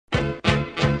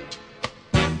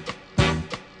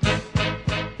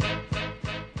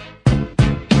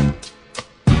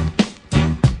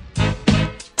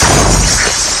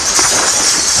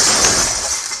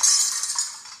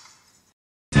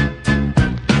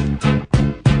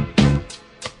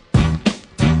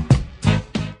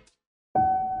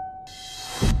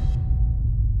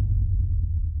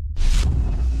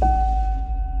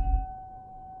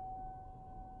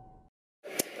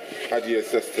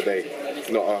success today.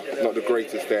 Not the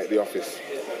greatest day at the office.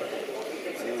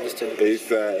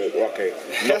 It's okay.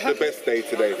 Not the best day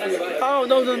today for you. Oh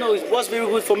no. It was very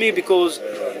good for me because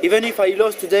even if I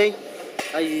lost today,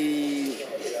 I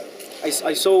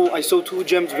saw two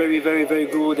jumps very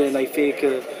good, and I think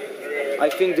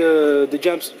the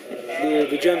jumps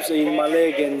in my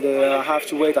leg, and I have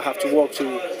to wait. I have to work to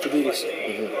do this.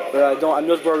 But I'm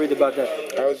not worried about that.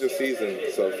 How's your season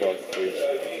so far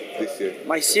this year?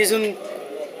 My season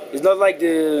is not like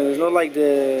the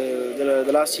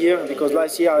last year, because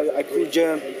last year I could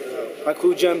jump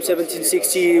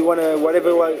 1760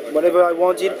 whatever I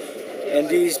wanted, and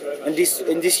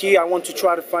this year I want to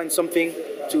try to find something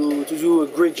to do a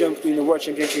great jump in the World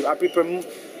Championship. I prepare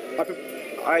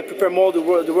more the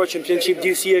World Championship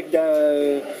this year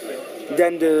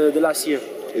than the last year.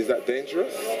 Is that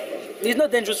dangerous? It's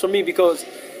not dangerous for me because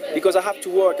I have to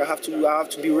work. I have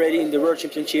to be ready in the World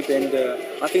Championship, and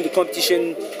I think the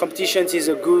competitions is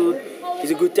a good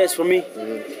test for me.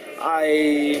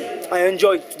 I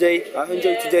enjoyed today.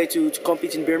 To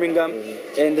compete in Birmingham,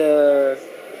 and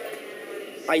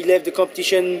I left the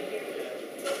competition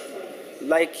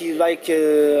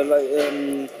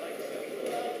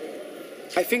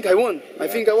I think I won. So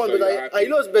But I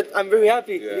lost. But I'm very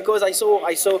happy because I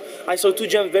saw two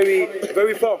jumps very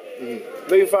far,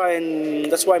 very far,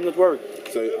 and that's why I'm not worried.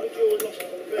 So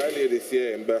earlier this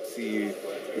year in Bercy,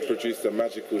 you produced a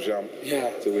magical jump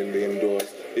to win the indoors.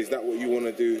 Is that what you want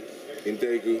to do in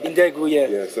Daegu? In Daegu,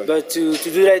 yeah. So but to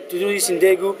do this in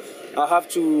Daegu, I have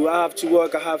to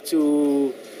work. I have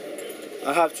to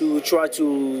try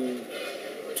to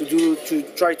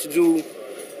do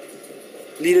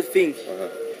little thing,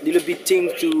 little bit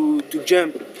thing to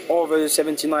jump over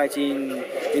 1790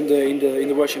 in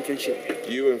the World Championship.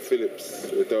 You and Phillips,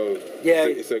 though,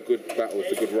 it's a good battle.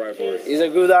 It's a good rivalry. It's a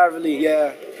good rivalry.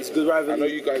 Yeah, it's a good rivalry. I know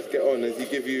you guys get on. Does he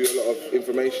give you a lot of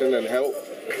information and help,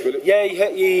 Phillips? Yeah,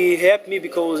 he helped me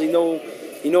because I'm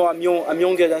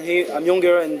younger than him. I'm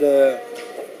younger, and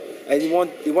he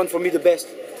want for me the best.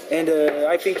 And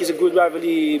I think it's a good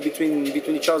rivalry between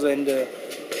each other, and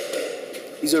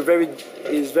he's a very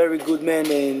good man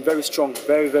and very strong,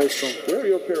 very strong. Where are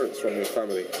your parents from, your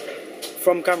family?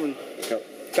 From Cameroon.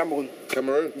 Cameroon.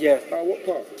 Cameroon? Yeah. What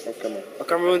part of Cameroon?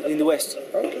 Cameroon in the west.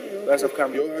 Okay. West of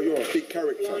Cameroon. You're a big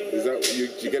character. Is that you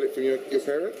get it from your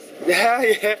parents?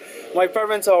 Yeah. My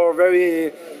parents are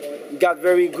got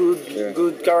very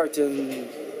good character. And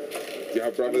you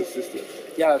have brothers, sisters?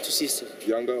 Yeah, two sisters.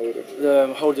 Younger, older?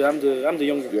 Older. I'm the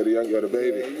younger. You're the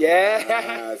baby.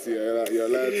 Yeah. Ah, see, you're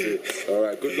allowed to. All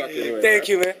right. Good luck anyway. Thank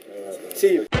you, man. All right.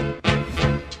 See you.